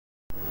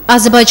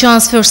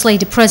Azerbaijan's First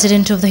Lady,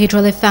 President of the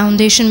Heydar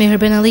Foundation,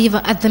 Mehriban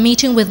Aliyeva, at the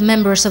meeting with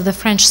members of the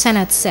French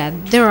Senate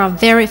said there are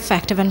very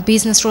effective and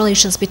business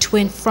relations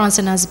between France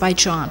and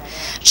Azerbaijan.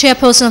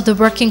 Chairperson of the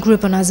Working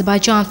Group on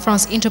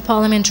Azerbaijan-France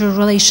Interparliamentary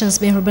Relations,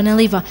 Mehriban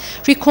Aliyeva,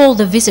 recalled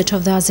the visit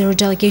of the Azeri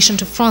delegation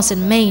to France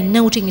in May,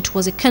 noting it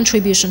was a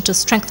contribution to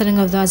strengthening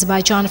of the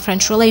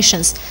Azerbaijan-French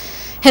relations.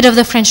 Head of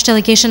the French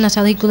delegation,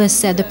 Nathalie Goulet,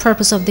 said the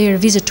purpose of their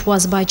visit to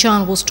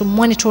Azerbaijan was to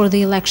monitor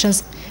the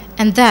elections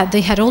and that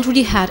they had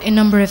already had a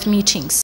number of meetings.